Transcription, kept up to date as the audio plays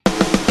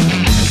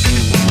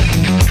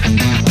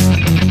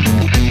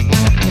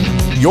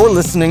You're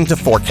listening to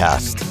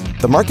Forecast,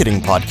 the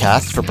marketing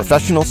podcast for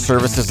professional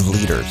services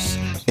leaders.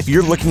 If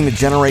you're looking to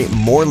generate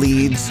more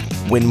leads,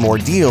 win more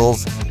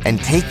deals,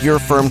 and take your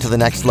firm to the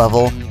next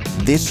level,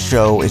 this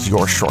show is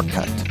your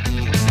shortcut.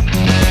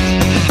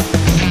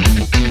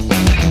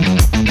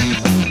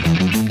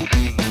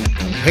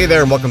 Hey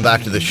there, and welcome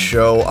back to the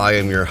show. I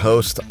am your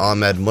host,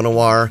 Ahmed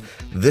Munawar.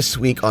 This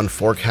week on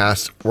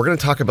Forecast, we're going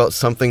to talk about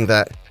something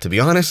that, to be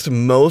honest,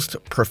 most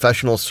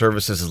professional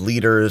services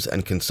leaders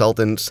and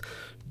consultants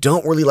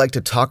don't really like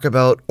to talk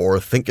about or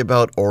think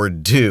about or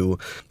do,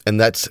 and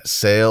that's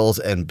sales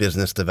and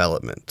business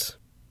development.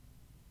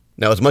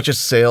 Now, as much as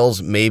sales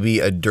may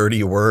be a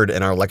dirty word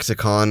in our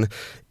lexicon,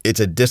 it's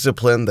a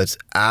discipline that's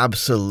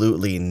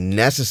absolutely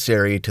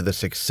necessary to the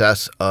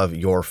success of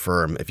your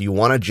firm. If you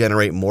want to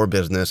generate more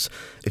business,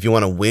 if you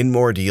want to win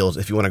more deals,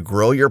 if you want to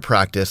grow your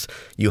practice,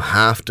 you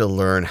have to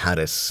learn how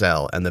to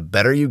sell. And the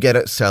better you get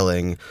at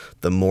selling,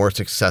 the more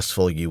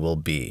successful you will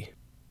be.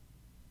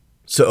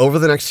 So over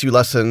the next few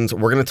lessons,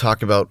 we're going to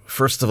talk about,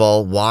 first of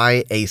all,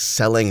 why a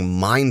selling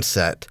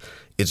mindset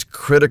is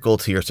critical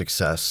to your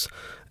success.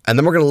 And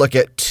then we're going to look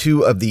at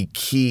two of the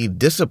key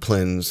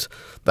disciplines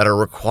that are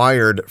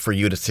required for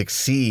you to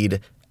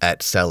succeed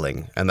at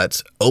selling. And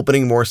that's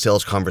opening more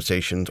sales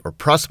conversations or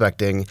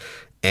prospecting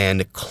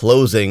and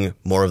closing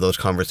more of those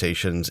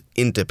conversations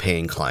into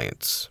paying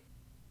clients.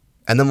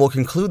 And then we'll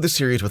conclude the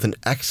series with an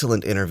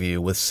excellent interview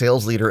with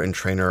sales leader and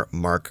trainer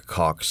Mark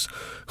Cox,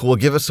 who will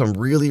give us some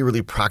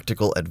really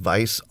practical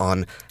advice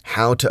on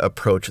how to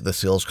approach the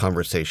sales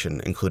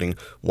conversation, including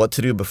what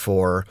to do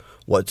before,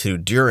 what to do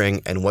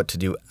during, and what to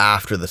do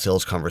after the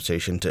sales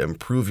conversation to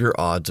improve your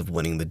odds of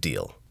winning the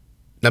deal.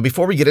 Now,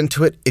 before we get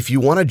into it, if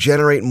you want to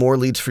generate more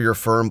leads for your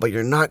firm, but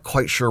you're not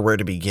quite sure where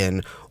to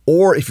begin,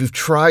 or if you've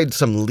tried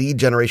some lead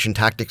generation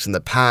tactics in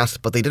the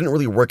past, but they didn't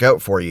really work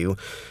out for you,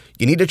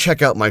 you need to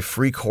check out my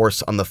free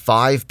course on the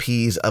 5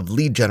 Ps of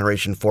lead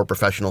generation for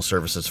professional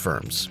services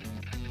firms.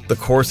 The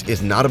course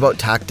is not about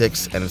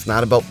tactics, and it's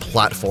not about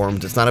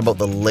platforms. It's not about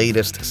the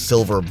latest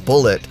silver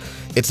bullet.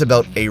 It's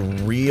about a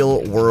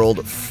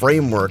real-world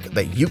framework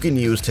that you can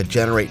use to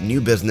generate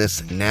new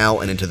business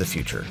now and into the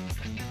future.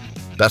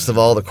 Best of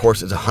all, the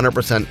course is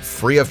 100%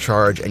 free of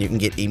charge, and you can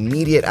get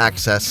immediate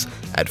access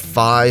at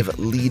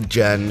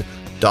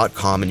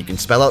 5leadgen.com, and you can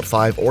spell out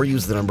 5 or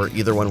use the number,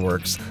 either one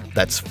works.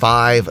 That's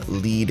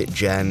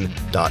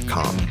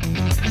 5leadgen.com.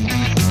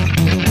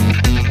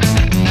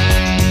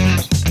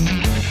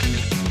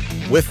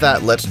 With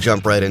that, let's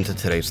jump right into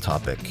today's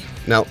topic.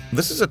 Now,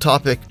 this is a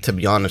topic, to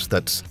be honest,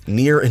 that's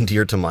near and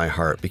dear to my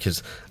heart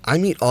because I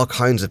meet all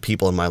kinds of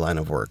people in my line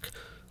of work.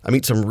 I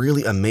meet some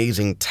really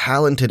amazing,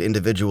 talented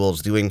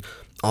individuals doing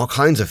all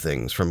kinds of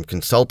things, from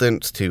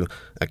consultants to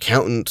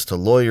accountants to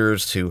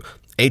lawyers to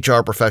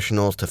HR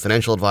professionals to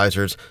financial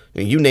advisors,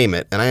 you name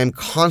it. And I am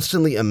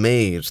constantly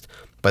amazed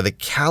by the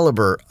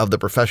caliber of the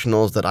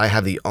professionals that I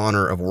have the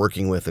honor of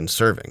working with and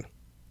serving.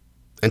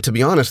 And to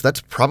be honest,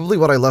 that's probably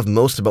what I love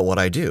most about what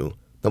I do.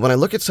 That when I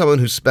look at someone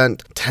who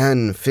spent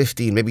 10,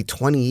 15, maybe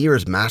 20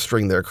 years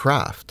mastering their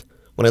craft,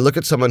 when I look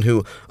at someone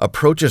who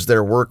approaches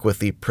their work with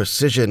the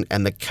precision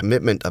and the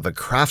commitment of a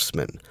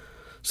craftsman,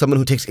 someone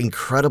who takes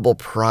incredible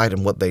pride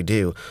in what they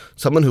do,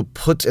 someone who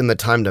puts in the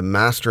time to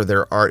master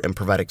their art and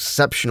provide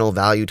exceptional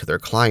value to their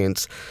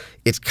clients,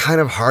 it's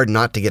kind of hard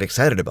not to get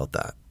excited about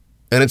that.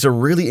 And it's a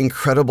really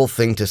incredible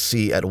thing to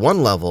see at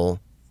one level,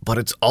 but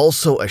it's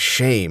also a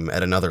shame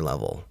at another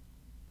level.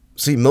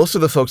 See, most of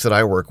the folks that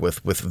I work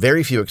with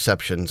very few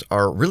exceptions,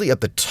 are really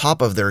at the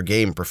top of their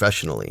game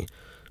professionally.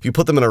 If you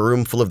put them in a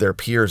room full of their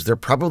peers, they're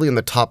probably in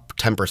the top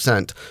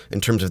 10%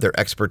 in terms of their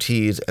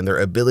expertise and their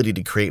ability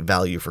to create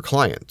value for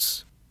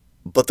clients.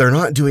 But they're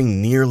not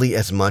doing nearly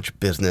as much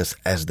business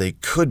as they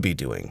could be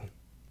doing.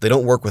 They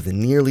don't work with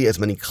nearly as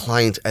many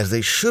clients as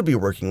they should be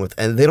working with,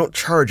 and they don't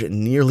charge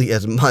nearly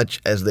as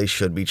much as they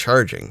should be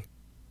charging.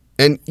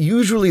 And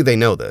usually they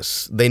know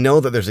this. They know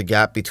that there's a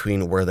gap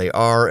between where they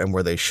are and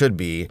where they should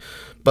be,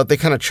 but they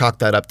kind of chalk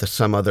that up to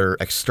some other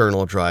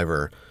external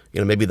driver.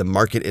 Maybe the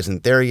market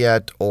isn't there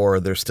yet, or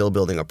they're still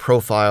building a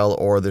profile,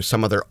 or there's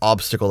some other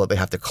obstacle that they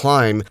have to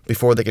climb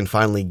before they can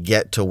finally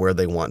get to where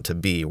they want to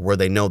be, where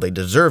they know they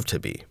deserve to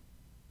be.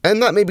 And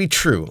that may be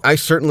true. I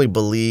certainly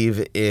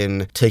believe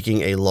in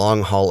taking a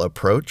long-haul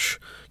approach.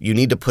 You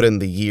need to put in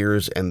the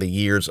years and the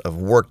years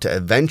of work to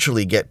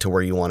eventually get to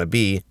where you want to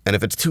be. And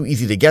if it's too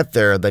easy to get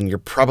there, then you're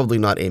probably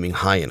not aiming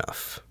high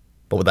enough.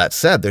 But with that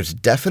said, there's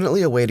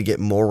definitely a way to get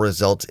more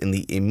results in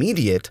the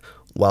immediate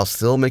while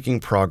still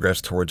making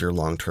progress towards your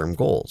long-term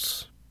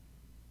goals.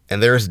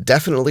 And there is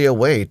definitely a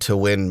way to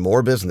win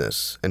more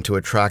business and to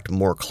attract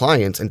more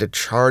clients and to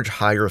charge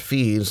higher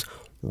fees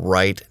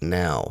right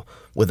now,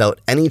 without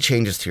any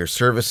changes to your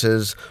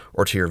services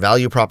or to your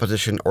value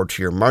proposition or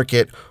to your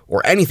market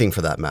or anything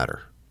for that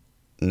matter.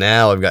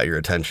 Now I've got your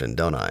attention,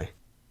 don't I?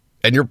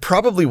 And you're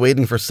probably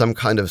waiting for some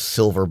kind of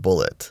silver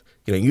bullet.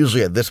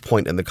 Usually at this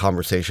point in the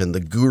conversation, the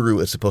guru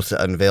is supposed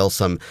to unveil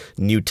some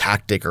new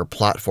tactic or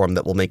platform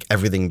that will make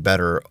everything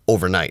better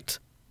overnight.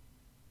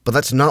 But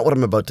that's not what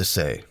I'm about to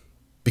say.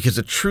 Because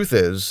the truth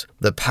is,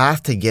 the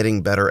path to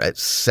getting better at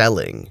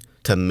selling,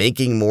 to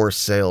making more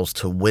sales,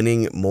 to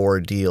winning more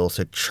deals,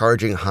 to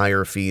charging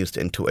higher fees,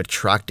 and to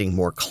attracting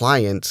more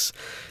clients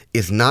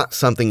is not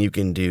something you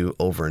can do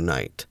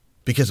overnight.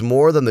 Because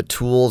more than the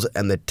tools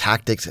and the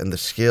tactics and the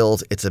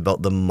skills, it's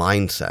about the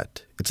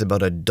mindset. It's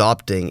about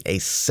adopting a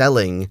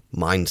selling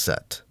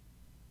mindset.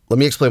 Let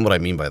me explain what I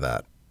mean by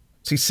that.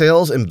 See,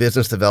 sales and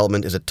business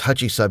development is a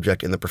touchy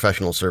subject in the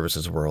professional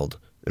services world.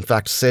 In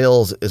fact,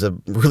 sales is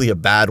really a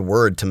bad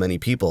word to many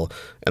people,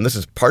 and this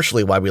is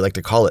partially why we like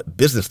to call it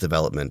business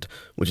development,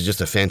 which is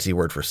just a fancy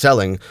word for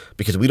selling,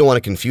 because we don't want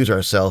to confuse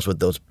ourselves with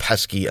those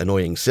pesky,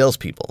 annoying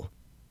salespeople.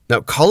 Now,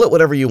 call it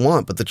whatever you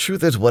want, but the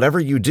truth is, whatever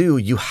you do,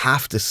 you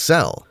have to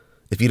sell.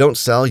 If you don't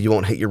sell, you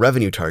won't hit your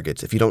revenue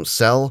targets. If you don't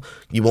sell,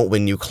 you won't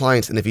win new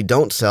clients, and if you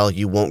don't sell,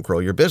 you won't grow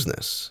your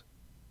business.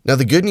 Now,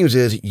 the good news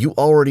is you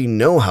already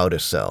know how to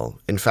sell.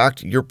 In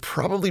fact, you're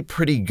probably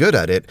pretty good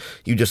at it.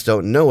 You just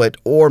don't know it,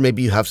 or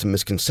maybe you have some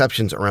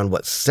misconceptions around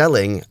what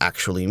selling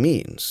actually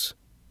means.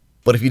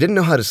 But if you didn't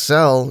know how to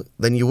sell,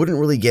 then you wouldn't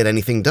really get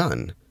anything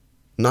done.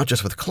 Not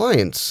just with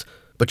clients,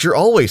 but you're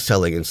always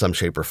selling in some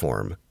shape or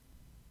form.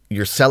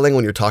 You're selling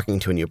when you're talking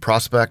to a new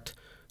prospect.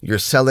 You're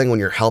selling when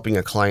you're helping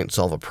a client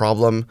solve a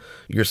problem.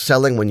 You're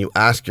selling when you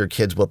ask your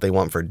kids what they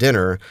want for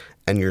dinner.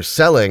 And you're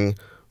selling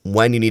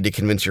when you need to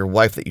convince your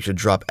wife that you should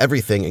drop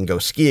everything and go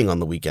skiing on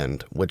the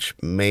weekend, which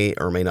may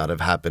or may not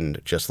have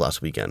happened just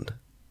last weekend.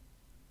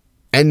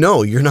 And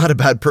no, you're not a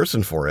bad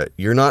person for it.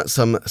 You're not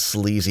some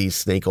sleazy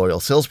snake oil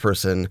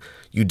salesperson.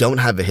 You don't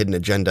have a hidden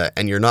agenda,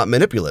 and you're not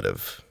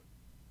manipulative.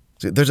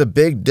 See, there's a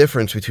big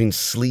difference between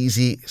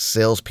sleazy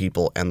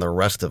salespeople and the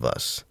rest of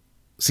us.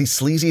 See,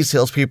 sleazy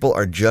salespeople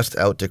are just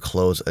out to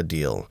close a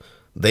deal.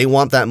 They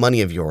want that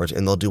money of yours,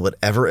 and they'll do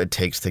whatever it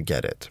takes to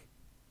get it.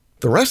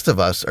 The rest of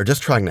us are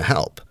just trying to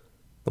help.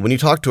 When you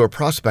talk to a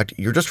prospect,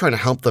 you're just trying to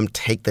help them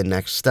take the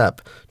next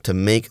step to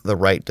make the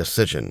right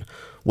decision,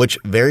 which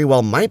very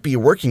well might be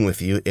working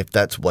with you if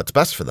that's what's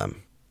best for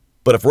them.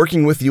 But if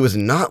working with you is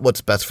not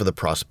what's best for the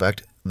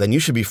prospect, then you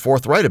should be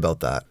forthright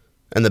about that.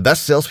 And the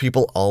best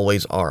salespeople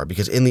always are,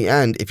 because in the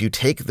end, if you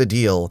take the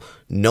deal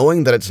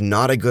knowing that it's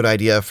not a good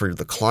idea for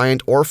the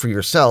client or for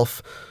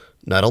yourself,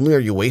 not only are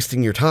you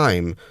wasting your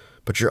time,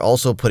 but you're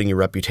also putting your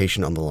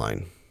reputation on the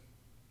line.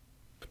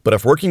 But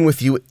if working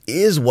with you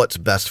is what's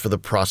best for the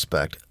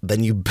prospect,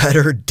 then you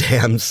better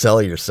damn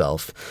sell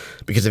yourself.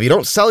 Because if you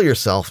don't sell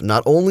yourself,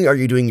 not only are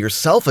you doing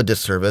yourself a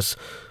disservice,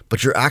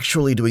 but you're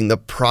actually doing the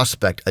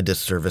prospect a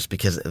disservice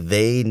because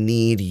they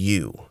need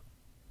you.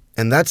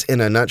 And that's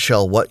in a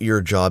nutshell what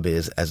your job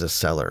is as a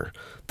seller.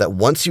 That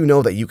once you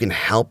know that you can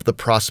help the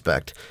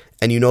prospect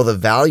and you know the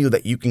value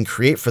that you can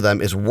create for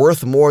them is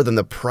worth more than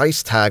the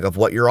price tag of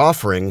what you're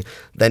offering,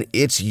 then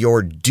it's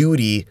your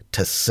duty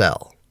to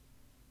sell.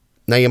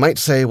 Now you might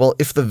say, well,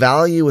 if the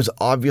value is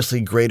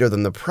obviously greater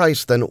than the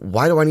price, then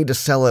why do I need to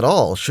sell at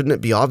all? Shouldn't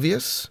it be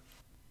obvious?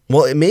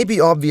 Well, it may be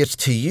obvious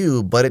to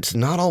you, but it's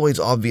not always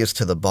obvious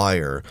to the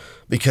buyer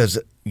because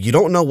you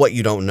don't know what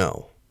you don't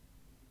know.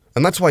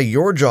 And that's why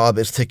your job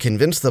is to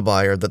convince the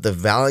buyer that the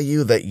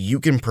value that you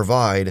can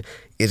provide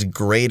is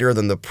greater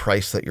than the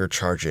price that you're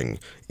charging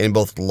in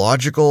both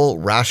logical,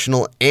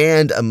 rational,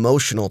 and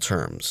emotional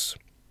terms.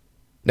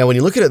 Now, when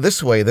you look at it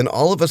this way, then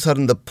all of a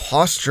sudden the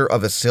posture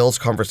of a sales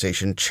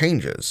conversation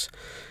changes.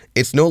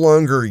 It's no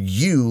longer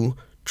you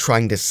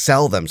trying to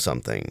sell them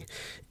something.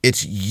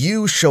 It's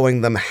you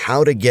showing them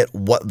how to get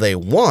what they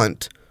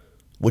want,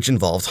 which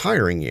involves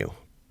hiring you.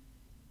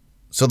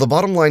 So the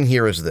bottom line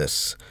here is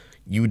this.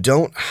 You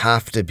don't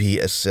have to be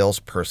a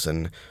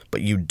salesperson,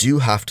 but you do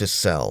have to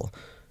sell.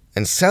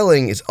 And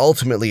selling is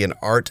ultimately an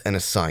art and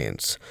a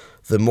science.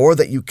 The more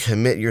that you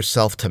commit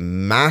yourself to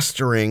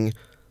mastering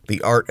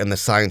the art and the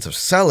science of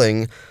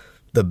selling,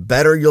 the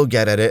better you'll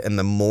get at it and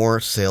the more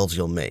sales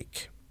you'll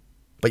make.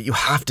 But you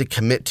have to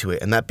commit to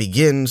it, and that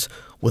begins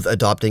with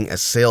adopting a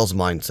sales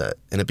mindset.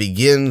 And it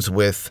begins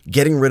with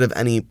getting rid of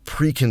any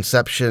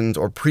preconceptions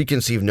or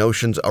preconceived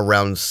notions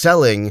around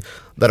selling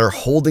that are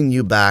holding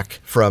you back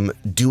from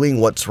doing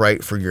what's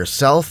right for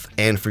yourself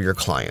and for your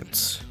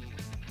clients.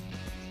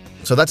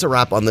 So that's a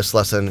wrap on this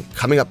lesson.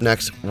 Coming up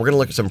next, we're going to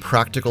look at some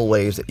practical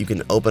ways that you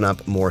can open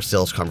up more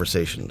sales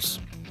conversations.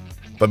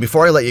 But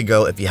before I let you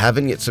go, if you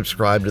haven't yet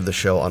subscribed to the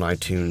show on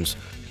iTunes,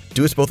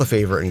 do us both a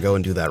favor and go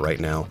and do that right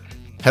now.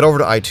 Head over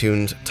to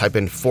iTunes, type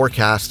in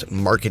Forecast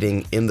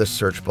Marketing in the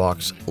search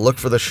box, look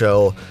for the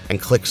show, and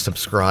click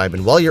subscribe.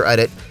 And while you're at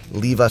it,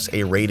 leave us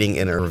a rating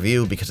and a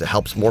review because it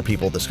helps more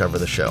people discover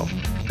the show.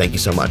 Thank you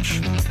so much.